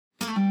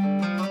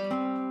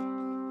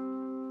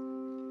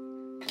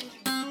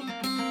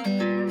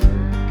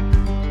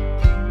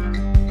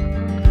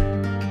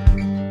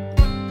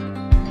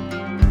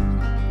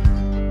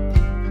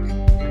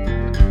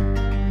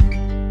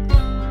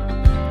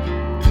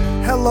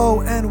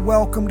Hello and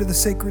welcome to the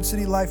Sacred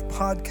City Life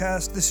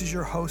Podcast. This is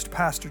your host,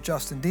 Pastor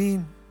Justin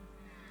Dean.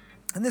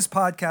 And this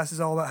podcast is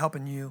all about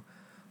helping you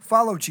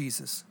follow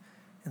Jesus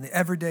in the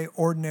everyday,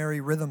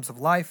 ordinary rhythms of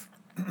life.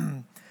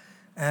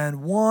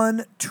 And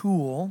one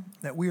tool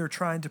that we are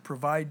trying to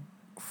provide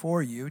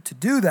for you to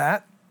do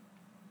that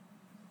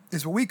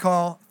is what we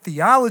call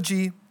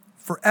theology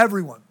for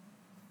everyone.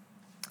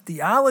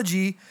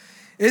 Theology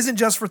isn't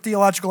just for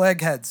theological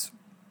eggheads.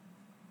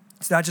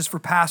 It's not just for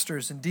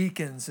pastors and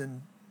deacons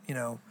and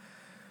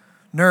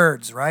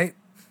nerds, right?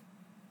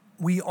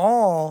 We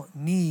all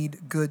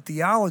need good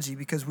theology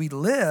because we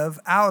live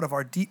out of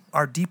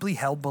our deeply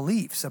held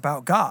beliefs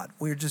about God.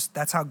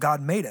 That's how God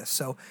made us.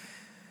 So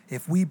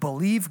if we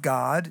believe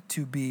God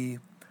to be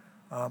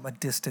a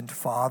distant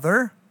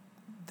father,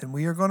 then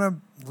we are going to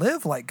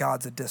live like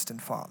God's a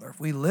distant father.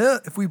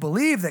 If we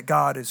believe that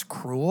God is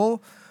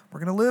cruel, we're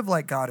going to live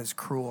like God is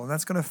cruel, and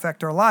that's going to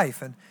affect our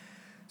life. And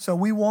so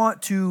we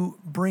want to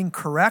bring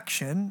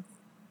correction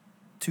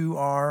to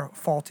our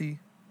faulty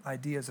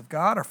ideas of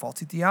God, our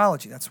faulty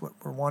theology. That's what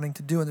we're wanting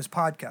to do in this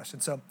podcast.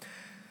 And so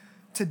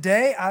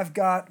today I've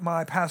got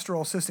my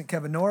pastoral assistant,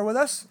 Kevin Noor, with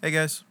us. Hey,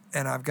 guys.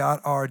 And I've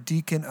got our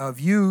deacon of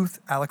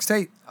youth, Alex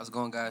Tate. How's it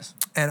going, guys?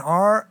 And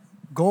our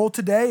goal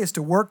today is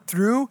to work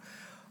through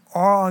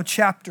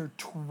chapter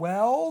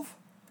 12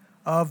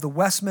 of the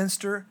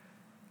Westminster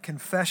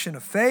Confession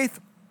of Faith.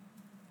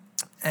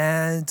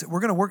 And we're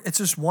going to work, it's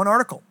just one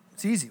article.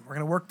 It's easy. We're going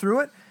to work through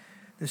it.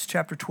 This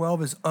chapter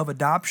 12 is of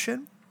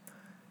adoption.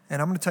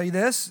 And I'm going to tell you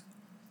this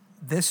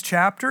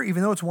chapter,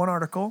 even though it's one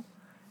article,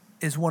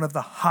 is one of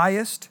the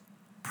highest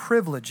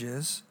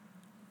privileges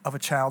of a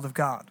child of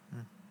God.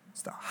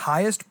 It's the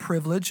highest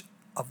privilege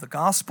of the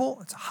gospel.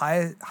 It's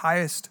the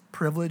highest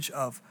privilege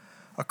of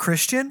a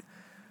Christian.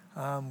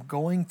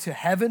 Going to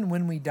heaven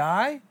when we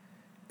die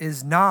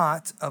is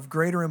not of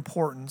greater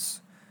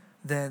importance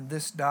than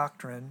this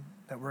doctrine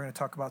that we're going to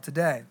talk about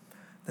today,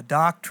 the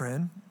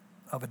doctrine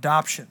of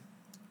adoption.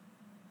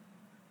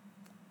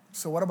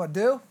 So what I'm going to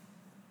do,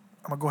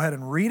 I'm going to go ahead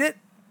and read it.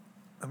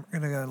 I'm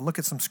going to look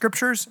at some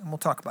scriptures, and we'll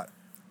talk about it.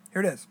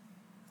 Here it is.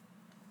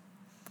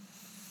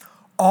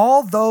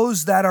 All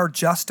those that are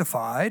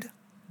justified,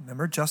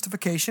 remember,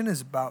 justification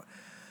is about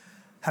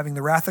having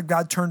the wrath of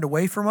God turned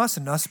away from us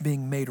and us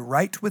being made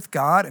right with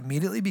God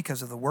immediately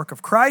because of the work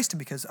of Christ and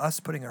because of us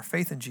putting our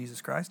faith in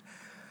Jesus Christ.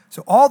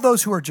 So all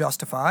those who are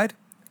justified,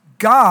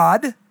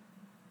 God,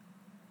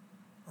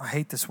 I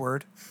hate this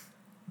word,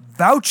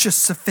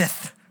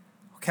 vouchsafeth,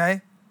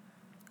 okay?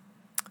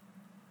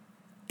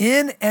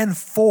 In and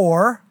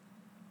for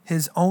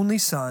his only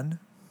Son,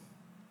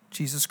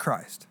 Jesus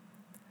Christ.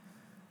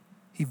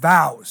 He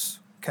vows,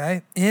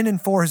 okay, in and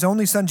for his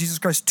only Son, Jesus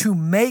Christ, to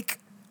make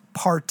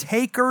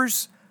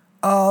partakers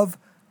of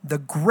the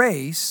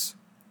grace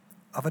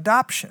of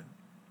adoption,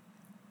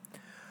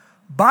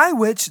 by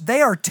which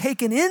they are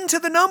taken into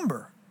the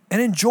number and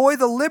enjoy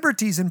the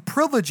liberties and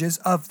privileges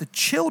of the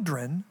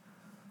children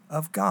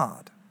of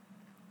God.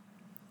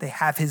 They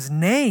have his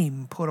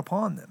name put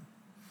upon them.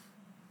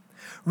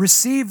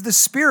 Receive the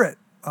spirit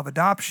of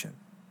adoption,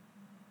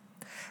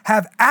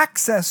 have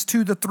access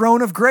to the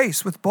throne of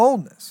grace with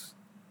boldness,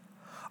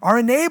 are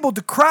enabled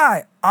to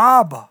cry,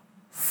 Abba,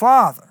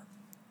 Father,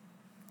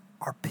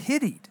 are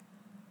pitied,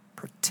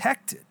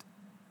 protected,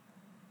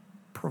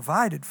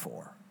 provided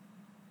for,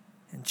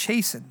 and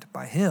chastened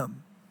by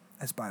him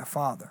as by a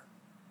father,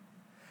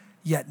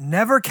 yet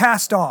never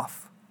cast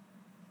off,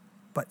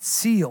 but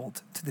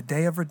sealed to the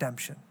day of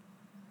redemption,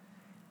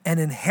 and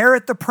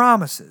inherit the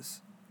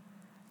promises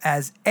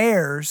as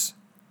heirs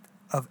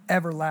of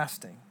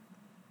everlasting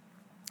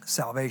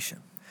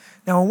salvation.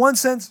 Now, in one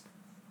sense,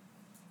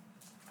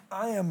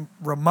 I am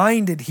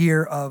reminded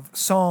here of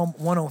Psalm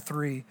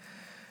 103,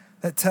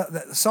 that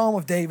Psalm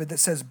of David that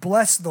says,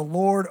 "Bless the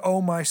Lord,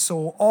 O my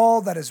soul, all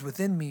that is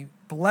within me.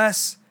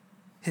 Bless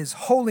his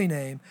holy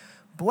name.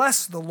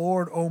 Bless the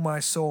Lord, O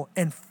my soul,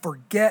 and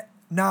forget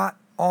not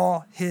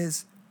all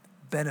his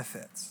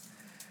benefits."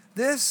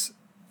 This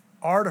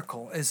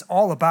article is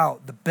all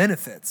about the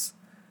benefits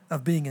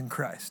of being in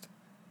Christ,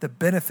 the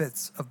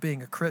benefits of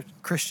being a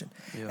Christian.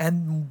 Yeah.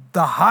 And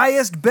the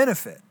highest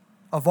benefit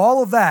of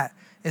all of that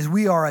is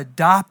we are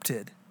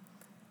adopted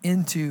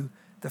into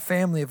the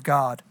family of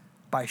God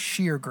by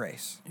sheer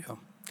grace. Yeah.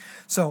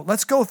 So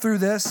let's go through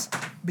this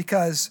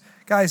because,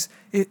 guys,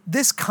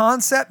 this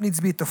concept needs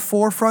to be at the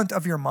forefront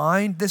of your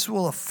mind. This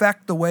will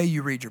affect the way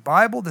you read your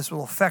Bible. This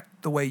will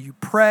affect the way you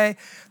pray.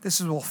 This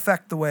will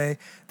affect the way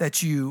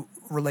that you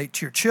relate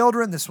to your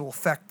children. This will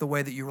affect the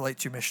way that you relate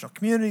to your missional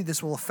community.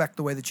 This will affect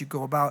the way that you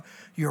go about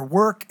your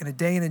work in a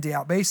day in and day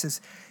out basis.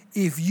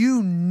 If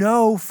you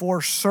know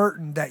for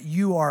certain that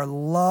you are a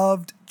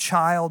loved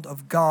child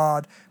of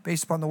God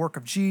based upon the work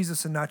of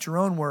Jesus and not your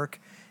own work,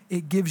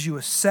 it gives you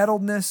a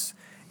settledness.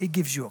 It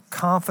gives you a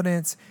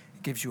confidence.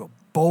 It gives you a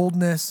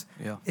boldness.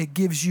 Yeah. It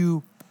gives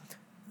you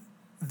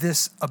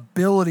this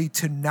ability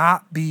to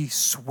not be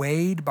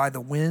swayed by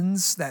the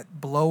winds that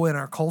blow in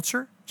our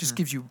culture. It just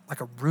gives you like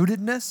a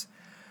rootedness.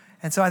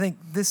 And so I think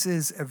this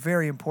is a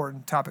very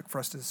important topic for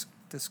us to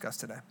discuss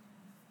today.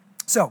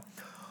 So,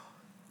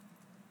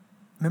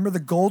 remember the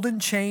golden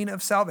chain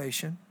of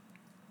salvation,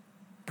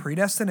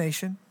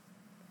 predestination,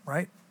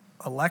 right?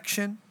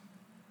 Election,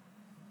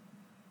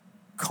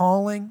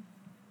 calling,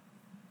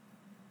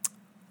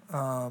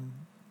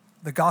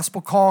 the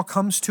gospel call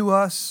comes to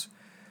us.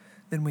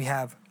 Then we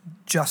have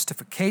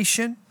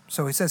justification.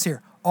 So he says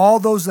here, all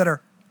those that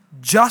are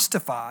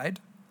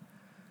justified,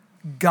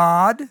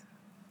 God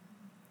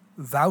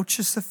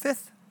vouches the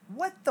fifth.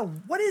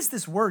 What is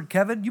this word,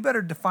 Kevin? You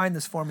better define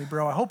this for me,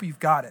 bro. I hope you've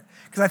got it.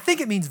 Because I think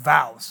it means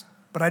vows,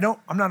 but I'm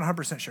not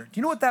 100% sure. Do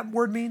you know what that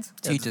word means?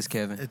 Teach us,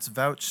 Kevin. It's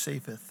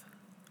vouchsafeth.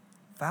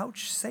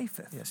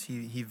 Vouchsafeth. Yes,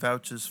 he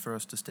vouches for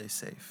us to stay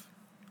safe.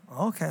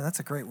 Okay,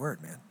 that's a great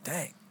word, man.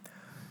 Dang.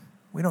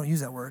 We don't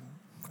use that word.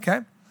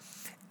 Okay?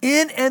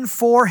 In and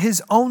for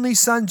his only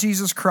son,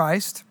 Jesus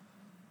Christ.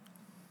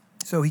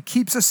 So he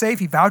keeps us safe.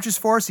 He vouches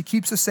for us. He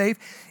keeps us safe.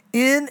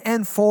 In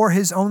and for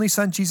his only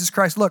son, Jesus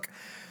Christ. Look,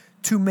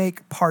 to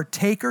make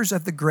partakers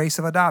of the grace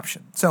of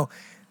adoption. So,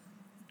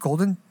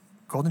 golden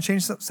chain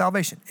of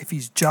salvation. If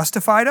he's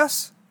justified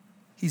us,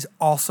 he's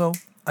also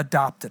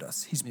adopted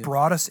us. He's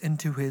brought us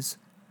into his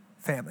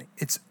family.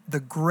 It's the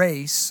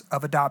grace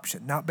of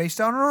adoption, not based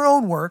on our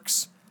own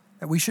works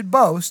that we should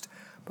boast,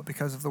 but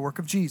because of the work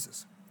of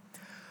Jesus,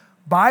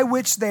 by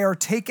which they are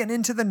taken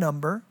into the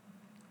number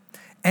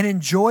and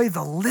enjoy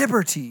the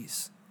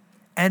liberties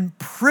and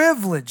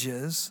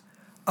privileges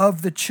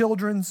of the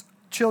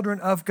children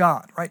of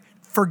God, right?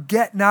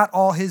 Forget not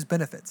all his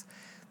benefits.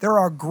 There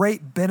are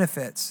great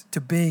benefits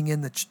to being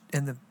in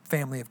the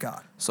family of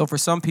God. So for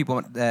some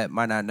people that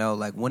might not know,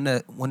 like when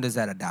does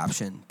that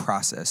adoption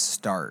process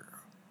start?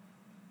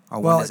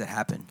 Or when does it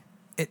happen?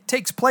 It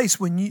takes place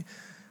when you,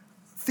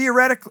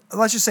 theoretically,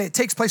 let's just say it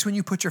takes place when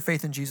you put your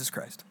faith in Jesus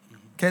Christ.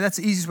 Okay, that's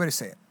the easiest way to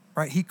say it,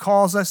 right? He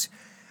calls us,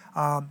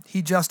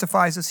 he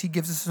justifies us, he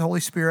gives us his Holy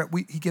Spirit,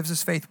 he gives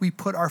us faith. We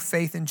put our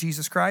faith in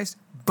Jesus Christ,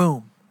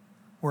 boom,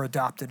 we're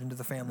adopted into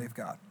the family of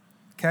God.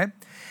 Okay?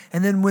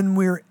 And then when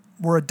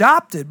we're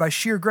adopted by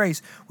sheer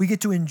grace, we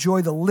get to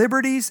enjoy the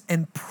liberties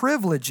and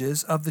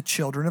privileges of the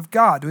children of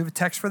God. Do we have a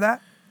text for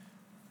that?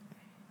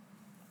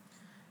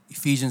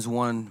 Ephesians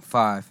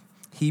 1:5.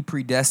 He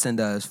predestined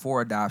us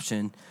for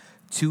adoption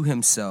to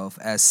himself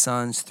as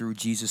sons through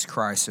Jesus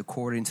Christ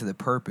according to the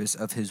purpose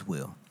of his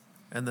will.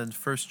 And then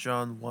 1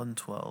 John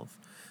 1:12.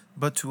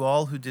 But to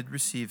all who did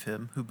receive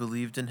him, who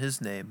believed in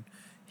his name,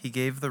 he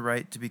gave the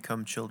right to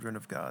become children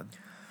of God.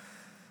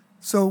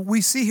 So we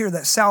see here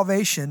that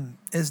salvation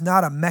is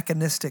not a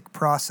mechanistic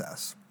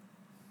process.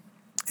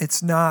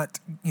 It's not,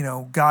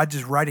 God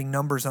just writing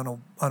numbers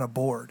on a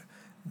board.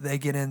 They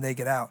get in, they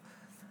get out.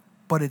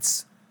 But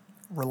it's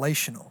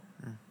relational.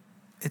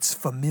 It's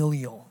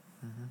familial.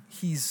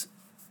 He's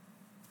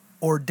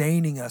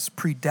ordaining us,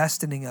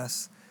 predestining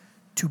us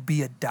to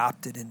be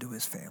adopted into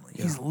his family.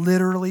 Yeah. He's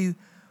literally,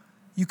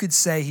 you could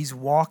say he's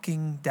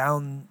walking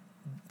down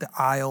the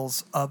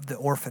aisles of the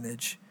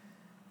orphanage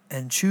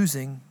and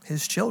choosing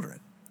his children.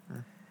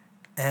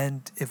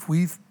 And if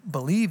we've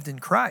believed in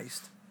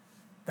Christ,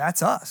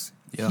 that's us.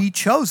 Yeah. He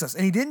chose us.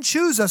 And he didn't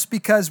choose us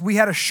because we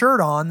had a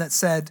shirt on that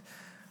said,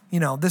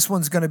 this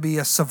one's going to be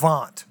a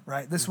savant,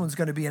 right? This one's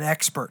going to be an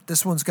expert.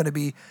 This one's going to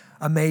be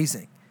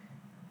amazing.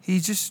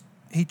 He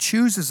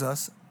chooses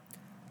us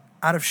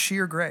out of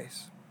sheer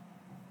grace.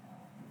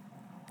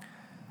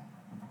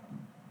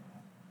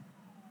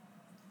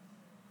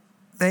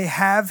 They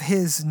have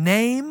his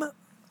name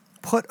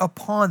put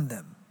upon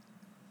them.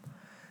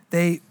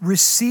 They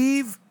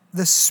receive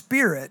the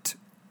spirit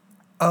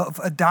of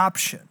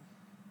adoption.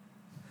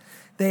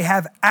 They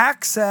have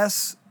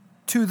access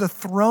to the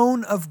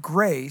throne of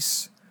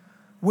grace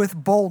with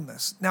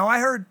boldness. Now, I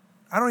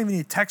don't even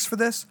need a text for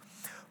this.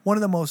 One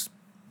of the most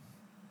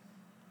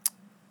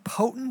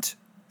potent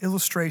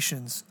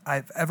illustrations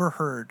I've ever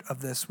heard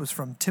of this was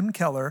from Tim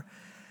Keller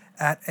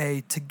at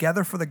a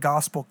Together for the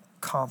Gospel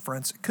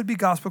conference. It could be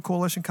Gospel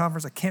Coalition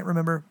conference. I can't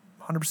remember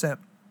 100%.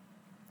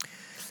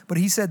 But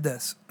he said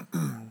this: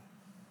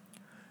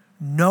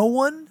 no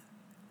one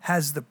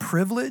has the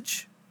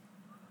privilege,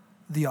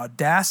 the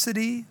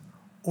audacity,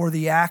 or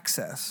the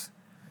access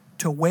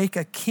to wake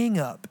a king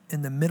up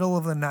in the middle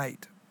of the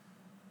night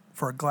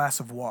for a glass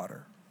of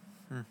water,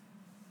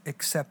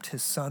 except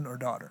his son or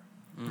daughter.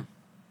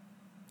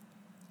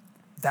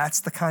 That's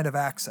the kind of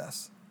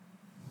access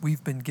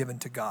we've been given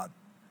to God,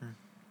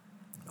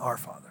 our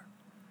Father.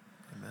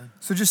 Amen.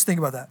 So just think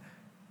about that.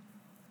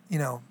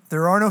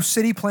 There are no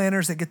city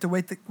planners that get to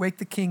wake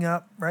the king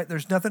up, right?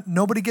 There's nothing.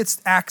 Nobody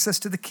gets access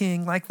to the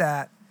king like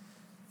that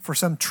for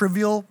some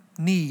trivial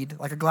need,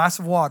 like a glass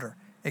of water,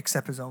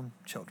 except his own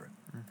children.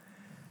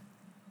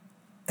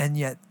 And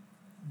yet,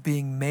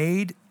 being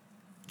made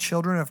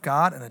children of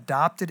God and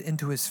adopted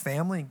into his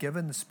family and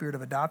given the spirit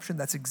of adoption,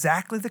 that's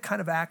exactly the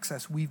kind of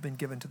access we've been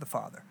given to the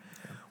Father.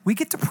 Yeah. We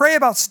get to pray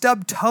about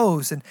stubbed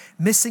toes and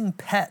missing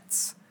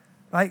pets,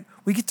 right?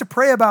 We get to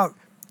pray about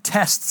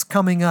tests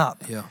coming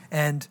up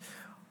and,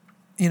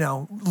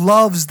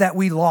 loves that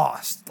we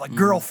lost, like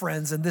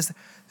girlfriends and this.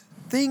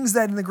 things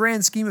that in the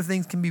grand scheme of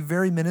things can be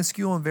very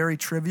minuscule and very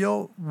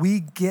trivial,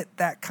 we get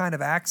that kind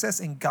of access.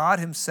 And God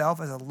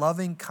himself, as a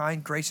loving,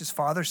 kind, gracious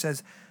Father,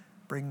 says,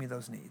 bring me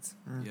those needs.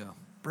 Yeah.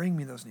 Bring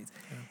me those needs.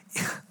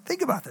 Yeah.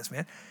 Think about this,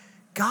 man.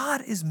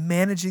 God is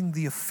managing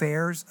the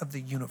affairs of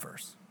the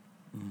universe.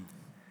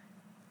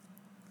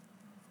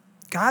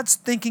 God's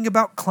thinking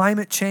about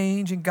climate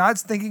change, and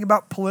God's thinking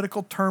about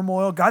political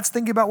turmoil. God's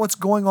thinking about what's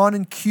going on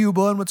in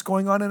Cuba and what's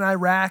going on in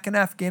Iraq and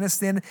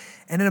Afghanistan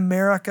and in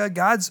America.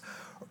 God's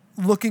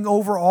looking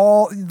over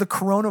all the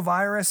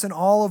coronavirus and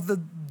all of the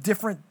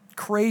different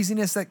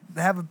craziness that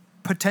have a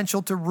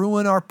potential to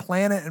ruin our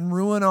planet and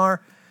ruin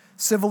our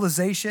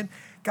civilization.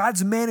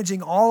 God's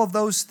managing all of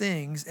those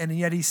things, and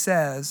yet he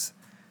says,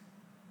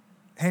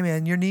 hey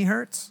man, your knee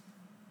hurts?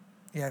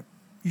 Yeah,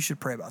 you should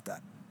pray about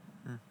that.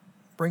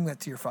 Bring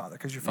that to your Father,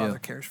 because your Father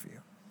cares for you,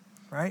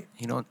 right?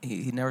 He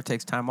never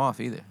takes time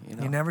off either.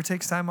 He never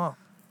takes time off.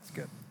 That's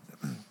good.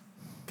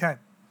 Okay.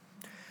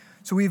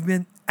 So we've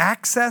been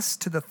access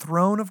to the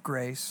throne of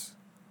grace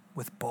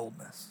with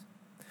boldness.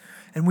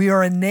 And we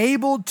are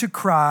enabled to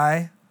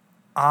cry,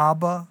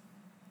 Abba,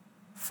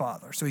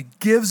 Father. So he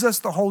gives us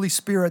the Holy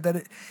Spirit that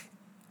it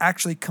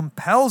actually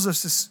compels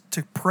us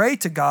to pray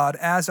to God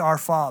as our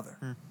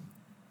Father.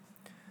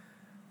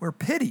 We're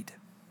pitied.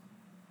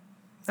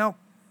 Now,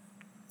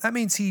 that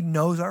means he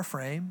knows our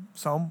frame.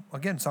 Psalm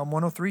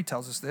 103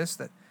 tells us this,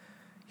 that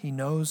he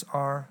knows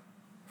our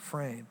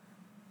frame.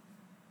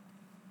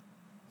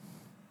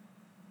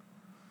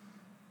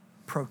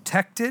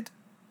 Protected.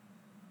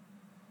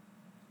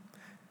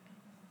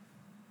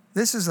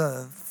 This is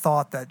a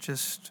thought that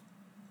just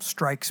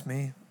strikes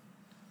me.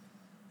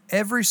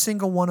 Every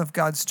single one of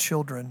God's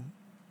children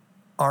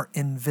are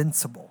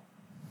invincible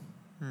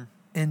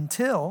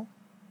until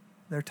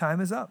their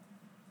time is up.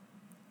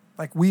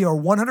 Like, we are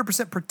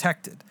 100%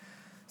 protected.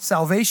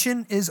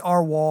 Salvation is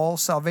our wall.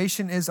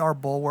 Salvation is our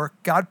bulwark.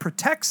 God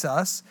protects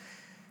us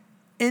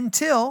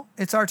until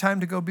it's our time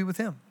to go be with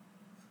him.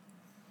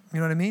 You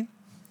know what I mean?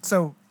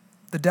 So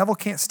the devil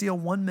can't steal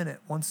 1 minute,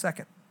 1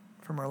 second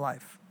from our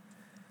life.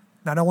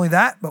 Not only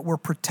that, but we're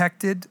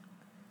protected.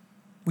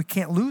 We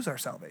can't lose our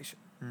salvation.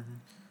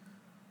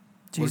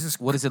 Jesus.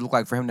 What does it look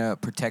like for him to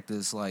protect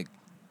us, like,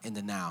 in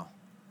the now?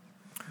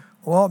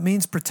 Well, it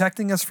means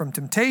protecting us from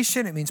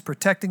temptation. It means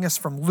protecting us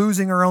from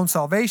losing our own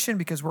salvation,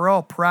 because we're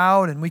all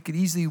proud and we could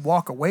easily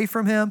walk away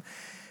from him.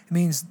 It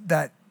means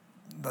that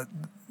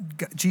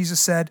Jesus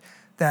said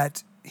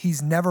that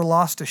he's never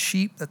lost a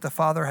sheep that the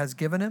Father has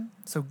given him.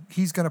 So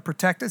he's going to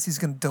protect us. He's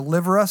going to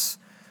deliver us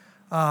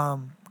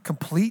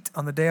complete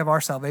on the day of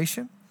our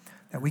salvation,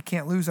 that we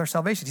can't lose our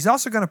salvation. He's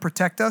also going to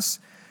protect us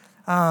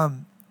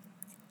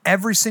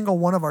every single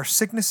one of our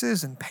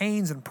sicknesses and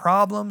pains and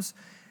problems.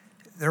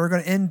 They're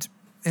going to end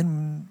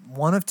in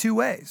one of two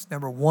ways.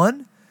 Number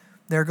one,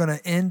 they're going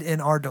to end in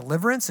our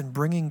deliverance and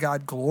bringing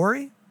God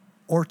glory.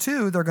 Or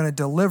two, they're going to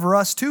deliver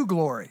us to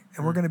glory.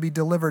 And we're going to be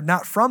delivered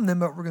not from them,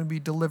 but we're going to be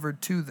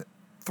delivered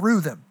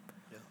through them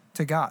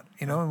to God.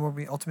 And we'll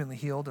be ultimately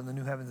healed in the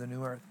new heavens and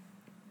new earth.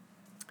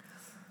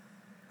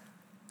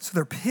 So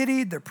they're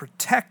pitied, they're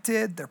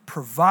protected, they're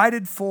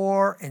provided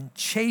for, and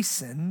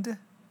chastened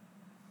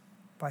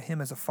by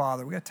him as a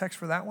father. We got a text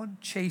for that one?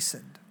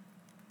 Chastened.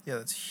 Yeah,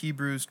 that's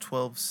Hebrews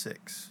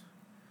 12:6.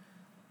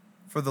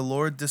 For the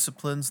Lord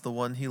disciplines the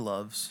one he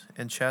loves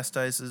and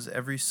chastises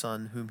every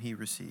son whom he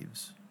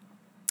receives.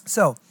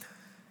 So,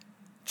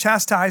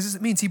 chastises,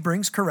 it means he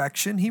brings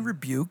correction, he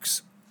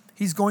rebukes,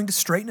 he's going to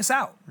straighten us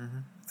out.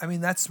 I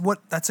mean, that's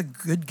a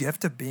good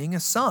gift of being a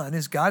son,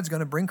 is God's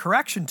going to bring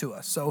correction to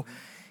us. So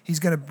he's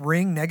going to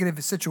bring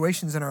negative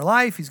situations in our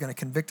life, he's going to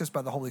convict us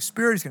by the Holy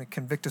Spirit, he's going to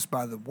convict us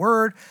by the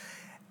Word,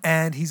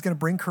 and he's going to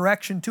bring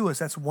correction to us.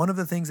 That's one of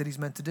the things that he's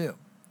meant to do,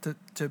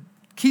 to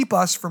keep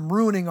us from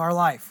ruining our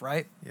life,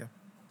 right? Yeah.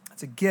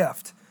 It's a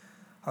gift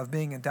of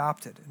being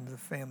adopted into the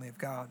family of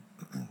God.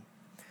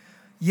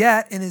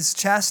 Yet, in his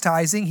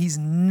chastising, he's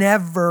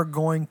never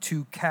going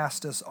to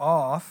cast us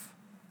off,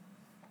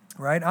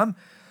 right?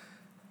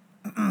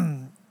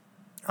 I'm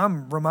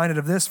reminded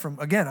of this from,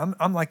 again,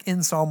 I'm like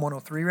in Psalm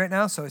 103 right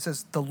now. So it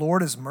says, the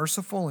Lord is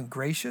merciful and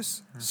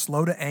gracious,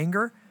 slow to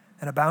anger,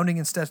 and abounding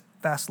in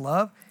steadfast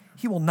love.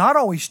 He will not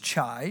always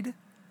chide.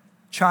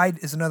 Chide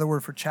is another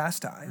word for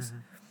chastise.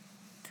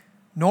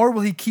 Nor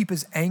will he keep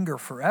his anger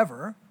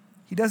forever.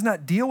 He does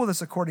not deal with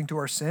us according to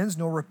our sins,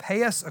 nor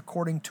repay us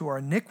according to our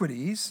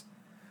iniquities.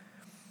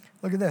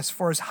 Look at this.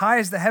 For as high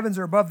as the heavens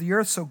are above the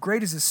earth, so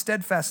great is his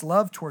steadfast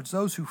love towards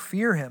those who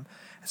fear him.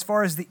 As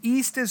far as the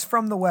east is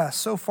from the west,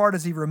 so far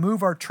does he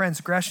remove our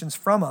transgressions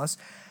from us.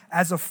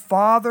 As a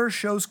father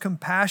shows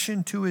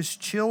compassion to his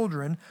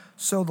children,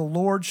 so the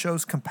Lord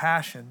shows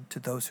compassion to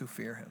those who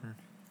fear him.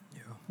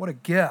 What a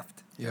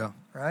gift. Yeah.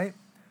 Right?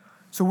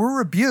 So we're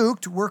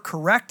rebuked, we're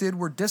corrected,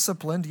 we're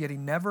disciplined, yet he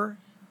never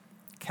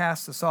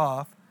casts us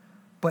off,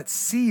 but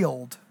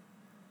sealed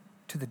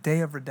to the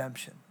day of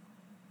redemption.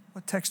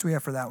 What text do we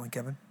have for that one,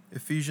 Kevin?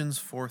 Ephesians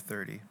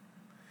 4:30.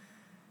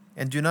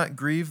 And do not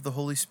grieve the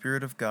Holy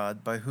Spirit of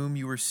God, by whom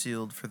you were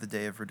sealed for the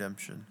day of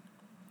redemption.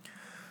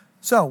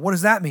 So what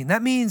does that mean?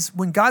 That means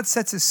when God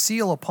sets his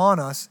seal upon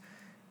us,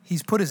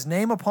 he's put his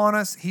name upon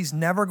us. He's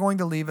never going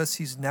to leave us.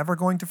 He's never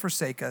going to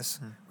forsake us.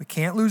 We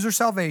can't lose our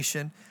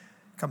salvation.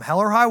 Come hell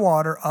or high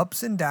water,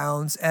 ups and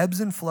downs, ebbs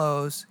and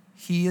flows,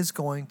 he is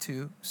going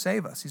to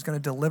save us. He's going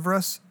to deliver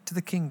us to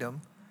the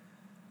kingdom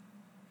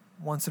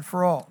once and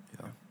for all.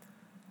 Yeah.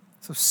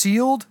 So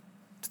sealed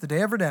to the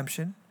day of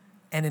redemption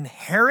and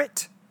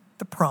inherit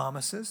the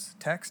promises.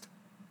 Text.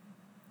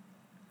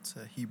 It's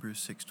Hebrews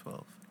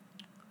 6:12.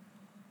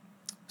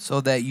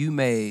 So that you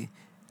may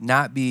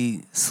not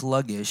be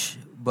sluggish,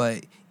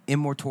 but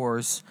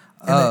imitators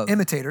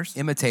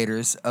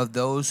of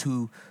those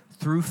who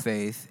through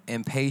faith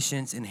and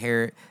patience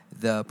inherit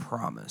the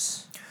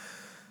promise.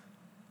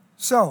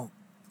 So,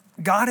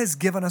 God has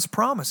given us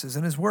promises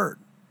in his word.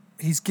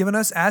 He's given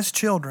us, as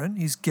children,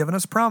 he's given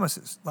us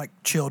promises. Like,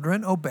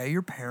 children, obey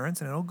your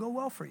parents and it'll go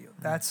well for you.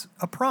 That's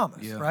a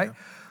promise, right? Yeah.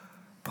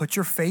 Put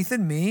your faith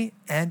in me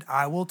and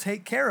I will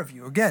take care of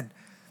you. Again,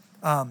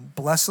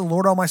 bless the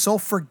Lord, all my soul.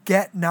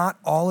 Forget not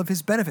all of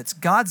his benefits.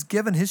 God's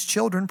given his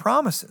children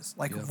promises.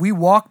 Like, if we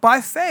walk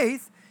by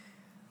faith,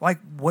 like,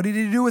 what did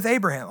he do with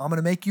Abraham? I'm going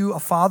to make you a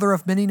father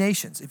of many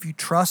nations. If you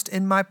trust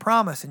in my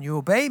promise and you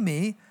obey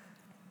me,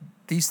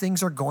 these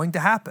things are going to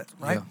happen,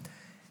 right? Yeah.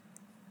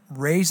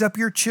 Raise up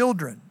your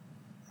children,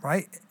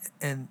 right?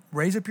 And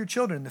raise up your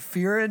children in the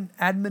fear and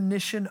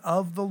admonition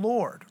of the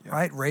Lord,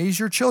 right? Raise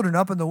your children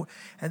up in the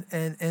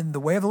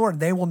way of the Lord,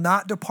 and they will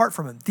not depart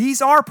from him.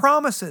 These are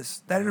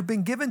promises that have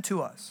been given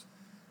to us,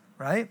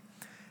 right?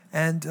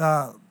 And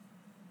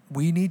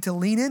we need to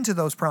lean into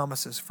those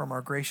promises from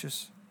our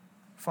gracious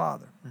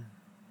Father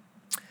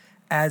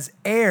as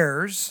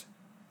heirs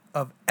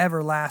of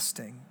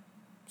everlasting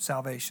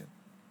salvation.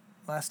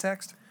 Last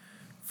text.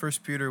 1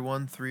 Peter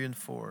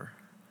 1:3-4.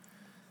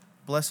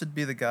 Blessed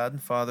be the God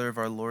and Father of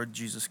our Lord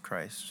Jesus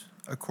Christ.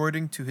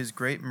 According to his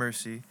great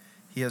mercy,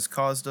 he has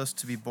caused us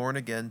to be born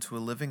again to a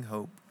living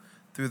hope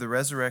through the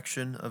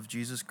resurrection of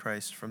Jesus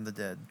Christ from the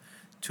dead,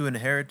 to an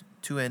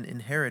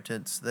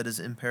inheritance that is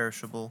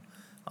imperishable,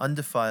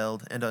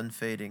 undefiled, and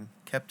unfading,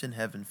 kept in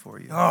heaven for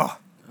you. Oh,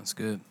 that's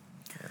good.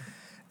 Yeah.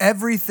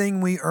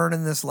 Everything we earn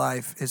in this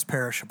life is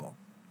perishable.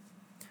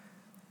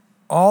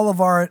 All of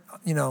our,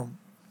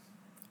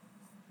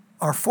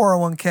 our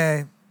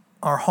 401k,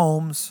 our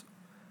homes,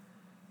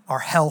 our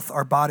health,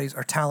 our bodies,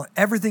 our talent,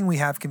 everything we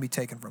have can be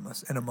taken from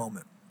us in a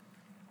moment.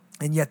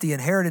 And yet the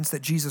inheritance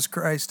that Jesus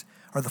Christ,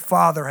 or the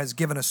Father, has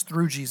given us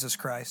through Jesus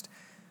Christ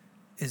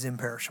is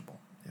imperishable.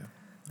 Yeah.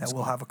 That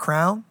we'll have a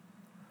crown,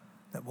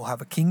 that we'll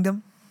have a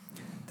kingdom,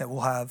 that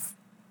we'll have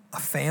a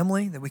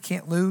family that we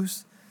can't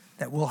lose,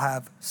 that we'll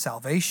have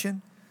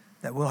salvation,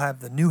 that we'll have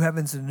the new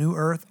heavens and new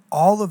earth.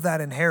 All of that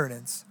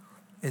inheritance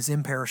is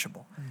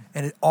imperishable.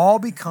 And it all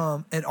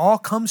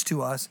comes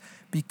to us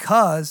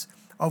because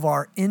of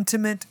our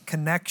intimate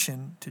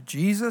connection to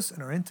Jesus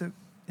and our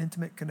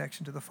intimate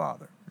connection to the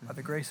Father by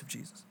the grace of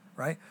Jesus,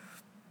 right?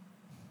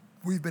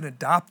 We've been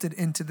adopted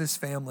into this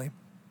family,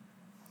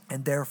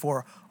 and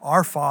therefore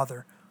our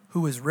Father,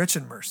 who is rich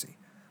in mercy,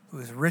 who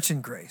is rich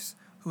in grace,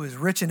 who is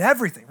rich in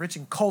everything, rich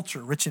in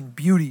culture, rich in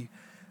beauty,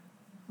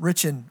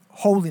 rich in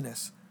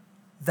holiness,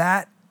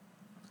 that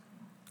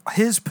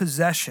his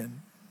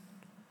possession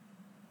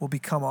will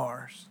become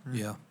ours.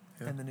 Yeah.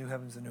 In the new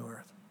heavens and new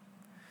earth.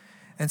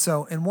 And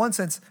so, in one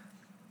sense,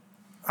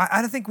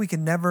 I think we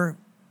can never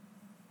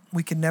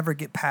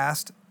get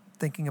past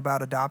thinking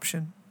about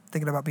adoption,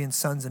 thinking about being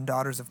sons and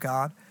daughters of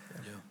God.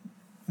 Yeah.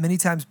 Many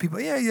times people,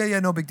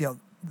 no big deal.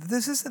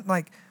 This isn't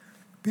like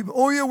people,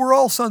 we're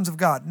all sons of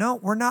God. No,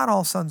 we're not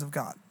all sons of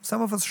God.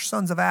 Some of us are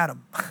sons of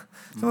Adam.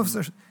 Some of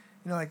us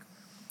are,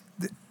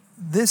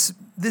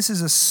 this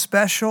is a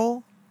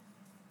special,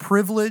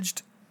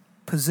 privileged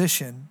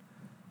position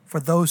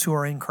for those who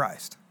are in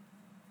Christ.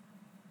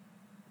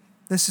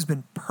 This has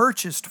been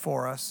purchased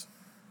for us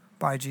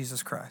by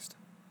Jesus Christ.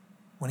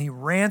 When he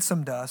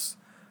ransomed us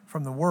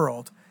from the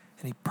world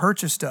and he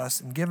purchased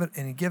us and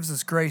he gives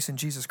us grace in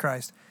Jesus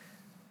Christ,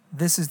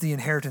 this is the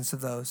inheritance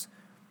of those,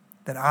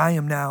 that I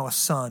am now a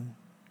son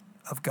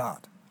of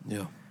God.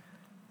 Yeah.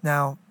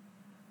 Now,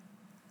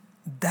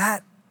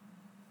 that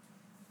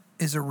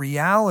is a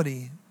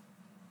reality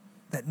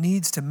that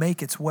needs to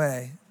make its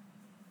way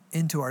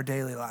into our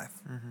daily life.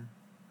 Mm-hmm.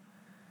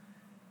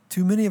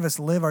 Too many of us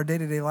live our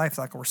day-to-day life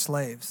like we're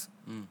slaves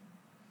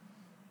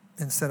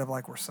instead of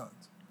like we're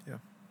sons. Yeah.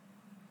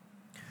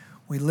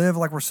 We live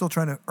like we're still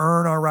trying to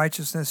earn our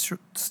righteousness,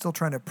 still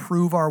trying to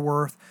prove our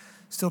worth,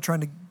 still trying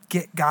to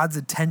get God's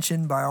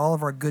attention by all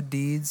of our good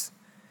deeds,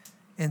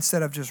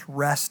 instead of just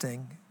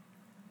resting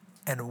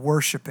and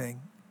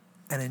worshiping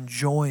and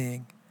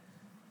enjoying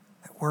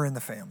that we're in the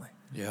family.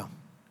 Yeah.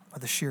 By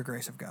the sheer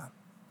grace of God.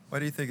 Why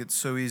do you think it's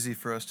so easy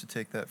for us to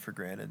take that for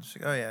granted?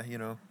 Just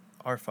like,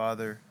 our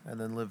Father, and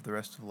then live the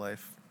rest of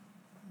life,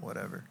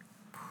 whatever.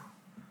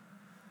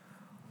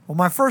 Well,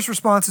 my first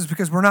response is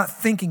because we're not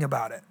thinking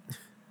about it.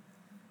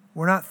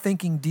 We're not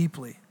thinking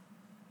deeply.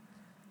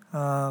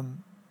 What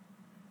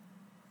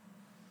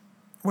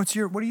do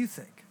you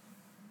think?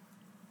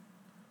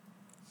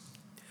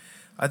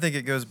 I think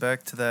it goes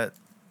back to that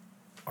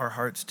our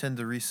hearts tend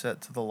to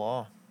reset to the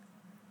law.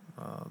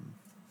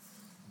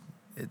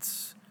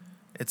 It's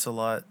a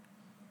lot.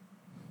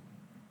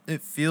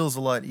 It feels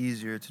a lot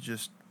easier to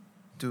just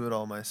do it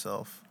all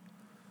myself,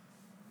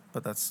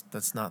 but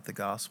that's not the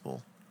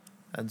gospel.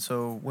 And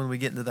so when we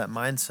get into that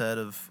mindset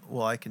of,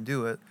 well, I can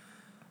do it,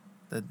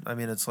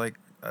 it's like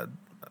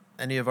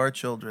any of our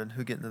children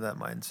who get into that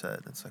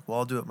mindset. It's like, well,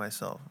 I'll do it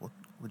myself. Well,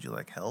 would you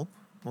like help?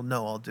 Well,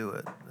 no, I'll do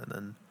it. And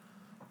then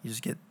you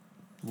just get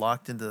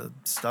locked into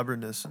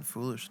stubbornness and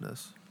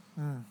foolishness.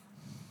 Mm.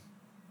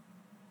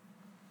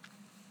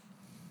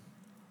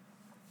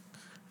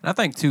 And I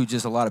think, too,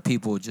 just a lot of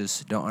people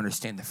just don't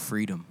understand the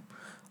freedom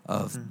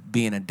of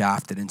being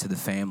adopted into the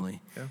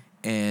family. Yeah.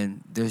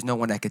 And there's no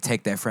one that could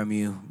take that from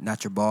you,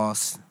 not your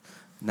boss,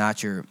 not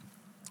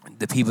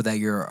the people that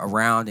you're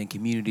around in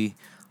community.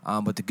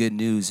 But the good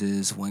news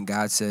is when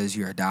God says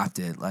you're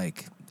adopted,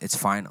 like, it's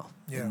final.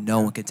 Yeah.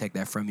 No one can take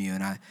that from you.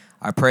 And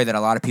I pray that a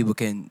lot of people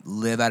can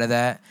live out of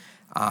that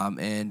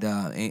and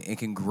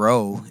can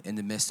grow in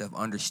the midst of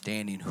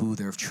understanding who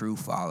their true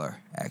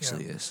father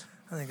actually is.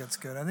 I think that's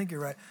good. I think you're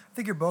right. I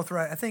think you're both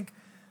right. I think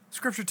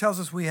Scripture tells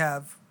us we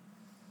have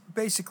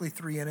basically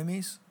three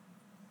enemies: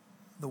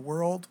 the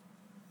world,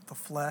 the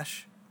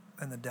flesh,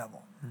 and the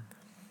devil. And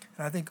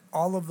I think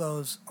all of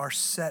those are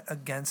set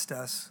against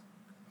us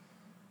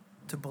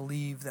to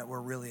believe that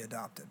we're really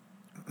adopted.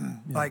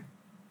 Like,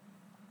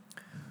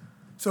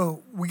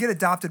 so we get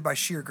adopted by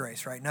sheer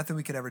grace, right? Nothing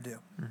we could ever do.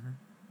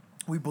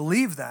 We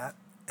believe that,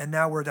 and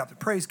now we're adopted.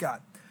 Praise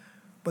God.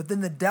 But then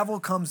the devil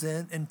comes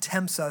in and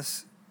tempts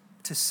us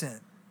to sin,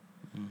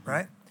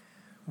 right?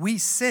 We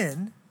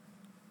sin.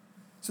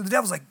 So the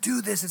devil's like, do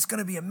this. It's going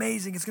to be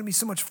amazing. It's going to be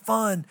so much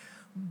fun.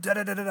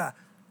 Da-da-da-da-da.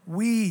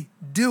 We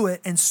do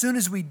it, and as soon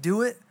as we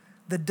do it,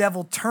 the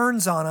devil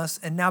turns on us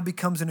and now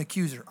becomes an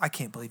accuser. I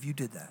can't believe you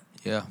did that.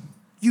 Yeah.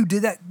 You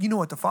did that. You know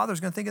what the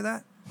Father's going to think of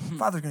that?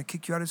 Father's going to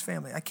kick you out of his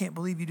family. I can't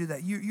believe you did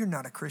that. You're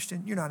not a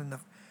Christian. You're not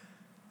enough.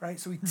 Right?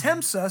 So he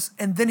tempts us,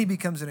 and then he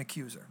becomes an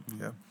accuser.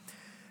 Yeah.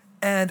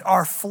 And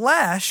our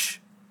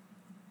flesh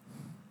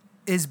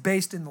is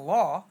based in the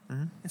law.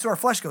 And so our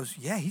flesh goes,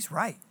 yeah, he's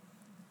right.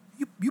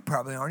 You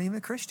probably aren't even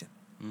a Christian.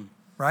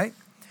 Right?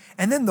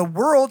 And then the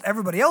world,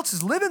 everybody else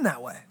is living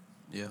that way.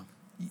 Yeah.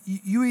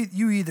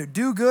 You either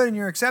do good and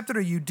you're accepted,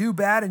 or you do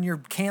bad and you're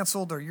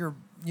canceled, or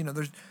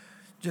there's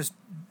just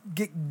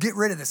get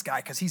rid of this guy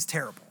because he's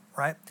terrible,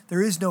 right?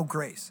 There is no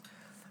grace.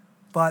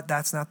 But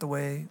that's not the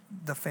way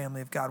the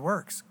family of God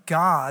works.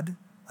 God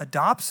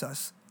adopts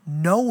us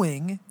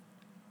knowing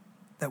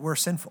that we're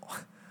sinful.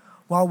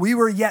 While we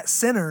were yet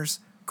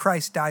sinners,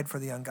 Christ died for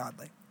the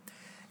ungodly.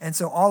 And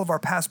so all of our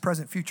past,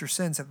 present, future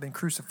sins have been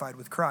crucified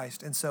with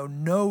Christ. And so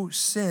no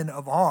sin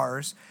of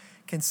ours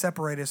can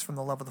separate us from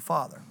the love of the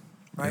Father,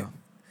 right? Yeah.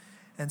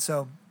 And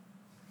so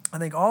I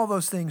think all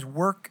those things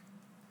work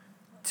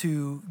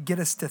to get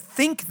us to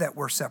think that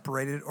we're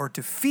separated, or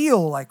to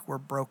feel like we're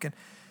broken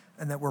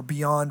and that we're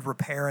beyond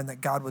repair, and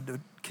that God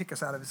would kick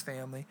us out of his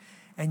family.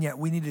 And yet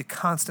we need to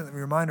constantly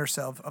remind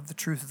ourselves of the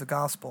truth of the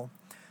gospel,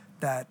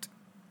 that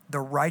the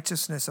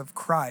righteousness of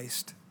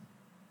Christ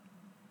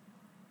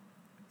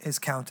is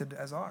counted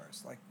as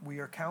ours. Like, we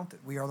are counted.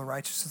 We are the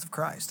righteousness of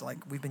Christ.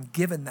 Like, we've been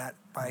given that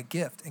by a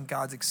gift, and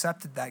God's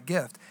accepted that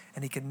gift,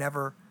 and he can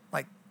never,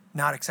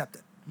 not accept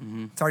it.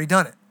 It's already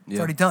done it. It's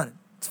already done it.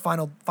 It's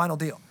final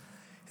deal.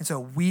 And so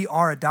we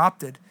are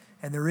adopted,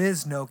 and there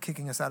is no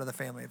kicking us out of the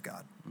family of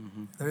God.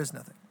 There is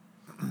nothing.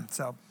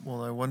 So,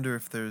 well, I wonder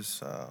if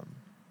there's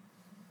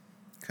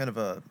kind of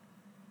a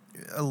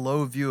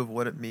low view of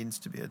what it means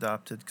to be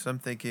adopted, because I'm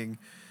thinking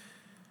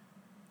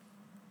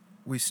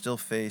we still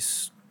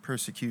face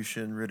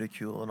persecution,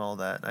 ridicule, and all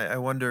that. I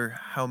wonder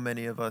how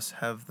many of us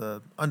have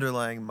the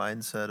underlying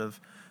mindset of,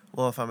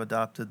 well, if I'm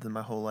adopted, then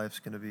my whole life's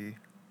going to be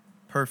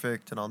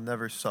perfect and I'll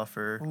never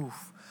suffer.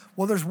 oof.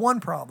 Well, there's one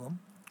problem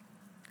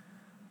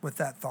with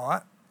that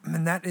thought,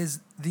 and that is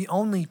the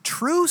only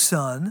true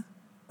Son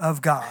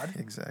of God.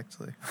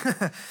 Exactly.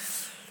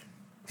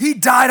 He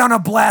died on a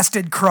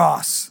blasted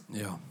cross.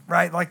 Yeah.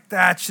 Right? Like,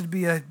 that should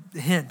be a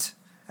hint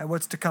at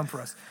what's to come for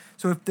us.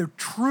 So if the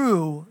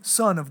true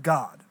Son of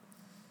God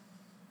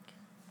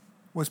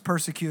was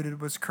persecuted,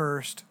 was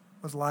cursed,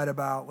 was lied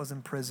about, was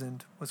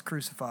imprisoned, was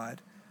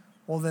crucified,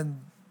 well,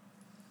 then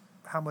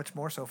how much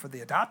more so for the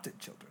adopted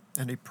children?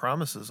 And he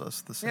promises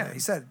us the same. Yeah, he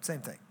said same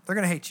thing. They're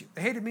going to hate you.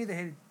 They hated me.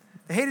 They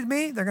hated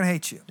me. They're going to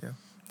hate you. Yeah.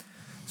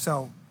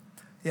 So,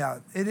 yeah,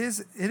 it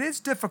is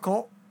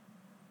difficult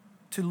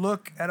to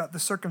look at the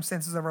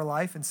circumstances of our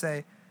life and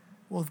say,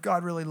 well, if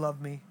God really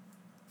loved me,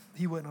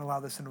 he wouldn't allow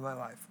this into my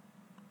life.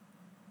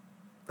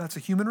 That's a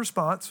human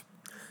response.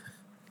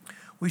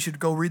 We should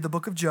go read the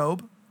book of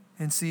Job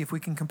and see if we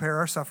can compare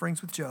our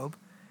sufferings with Job,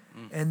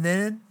 and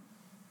then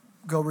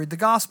go read the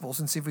Gospels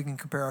and see if we can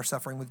compare our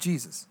suffering with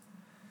Jesus.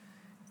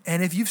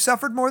 And if you've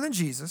suffered more than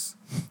Jesus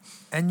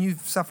and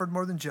you've suffered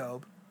more than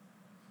Job,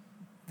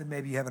 then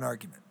maybe you have an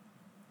argument.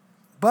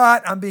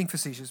 But I'm being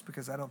facetious,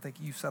 because I don't think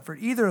you've suffered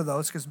either of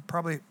those, because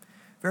probably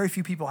very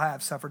few people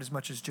have suffered as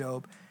much as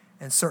Job,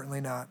 and certainly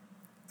not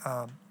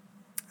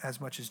as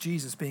much as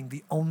Jesus being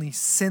the only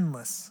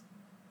sinless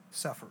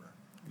sufferer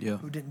Yeah.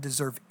 who didn't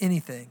deserve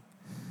anything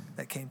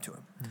that came to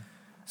him.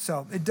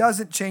 So it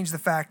doesn't change the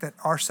fact that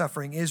our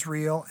suffering is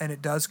real and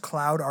it does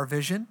cloud our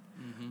vision,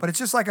 but it's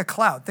just like a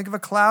cloud. Think of a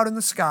cloud in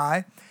the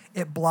sky.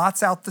 It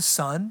blots out the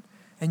sun,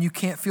 and you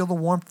can't feel the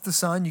warmth of the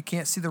sun. You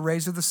can't see the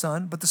rays of the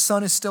sun, but the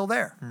sun is still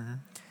there.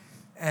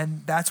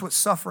 And that's what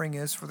suffering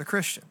is for the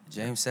Christian.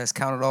 James says,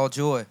 count it all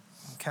joy.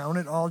 Count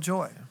it all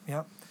joy.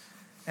 Yep.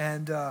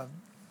 And,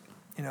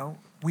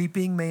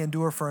 weeping may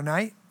endure for a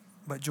night,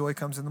 but joy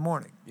comes in the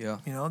morning. Yeah.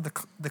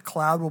 The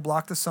cloud will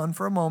block the sun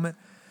for a moment,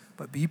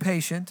 but be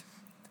patient,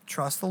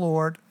 trust the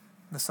Lord,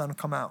 and the sun will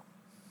come out.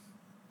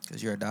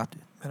 Because you're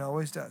adopted. It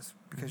always does,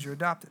 because you're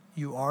adopted.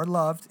 You are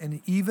loved,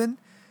 and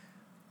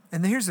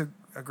here's a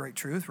great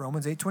truth,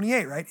 Romans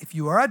 8:28, right? If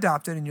you are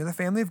adopted and you're the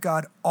family of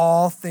God,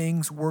 all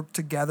things work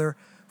together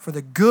for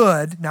the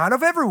good, not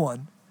of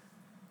everyone.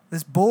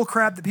 This bull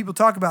crap that people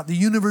talk about, the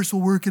universe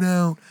will work it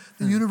out.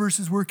 The universe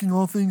is working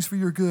all things for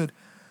your good.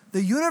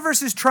 The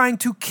universe is trying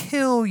to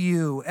kill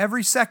you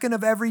every second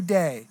of every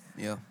day,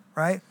 Yeah.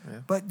 right? Yeah.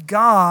 But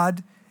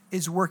God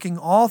is working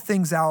all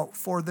things out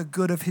for the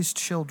good of his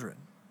children.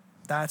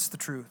 That's the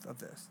truth of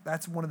this.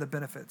 That's one of the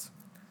benefits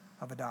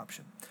of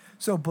adoption.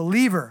 So,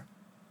 believer,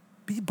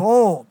 be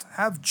bold,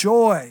 have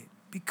joy,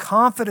 be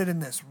confident in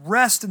this,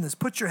 rest in this.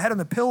 Put your head on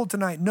the pillow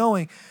tonight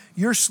knowing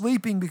you're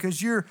sleeping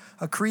because you're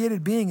a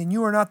created being and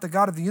you are not the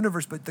God of the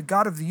universe, but the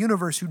God of the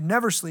universe who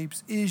never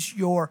sleeps is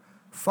your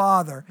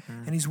Father,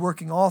 and he's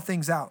working all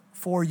things out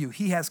for you.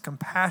 He has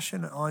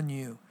compassion on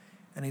you,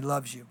 and he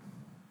loves you.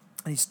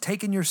 And he's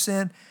taken your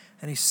sin,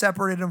 and he's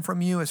separated them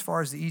from you as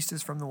far as the east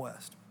is from the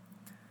west.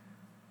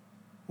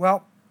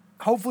 Well,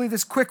 hopefully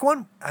this quick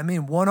one,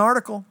 one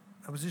article.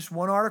 It was just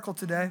one article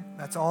today.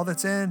 That's all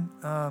that's in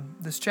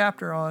this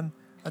chapter on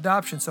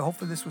adoption. So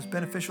hopefully this was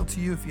beneficial to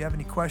you. If you have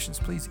any questions,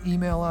 please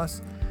email us.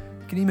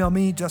 You can email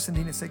me,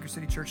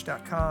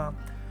 JustinDean@sacredcitychurch.com.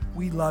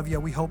 We love you.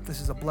 We hope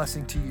this is a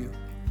blessing to you.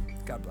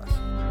 God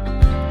bless.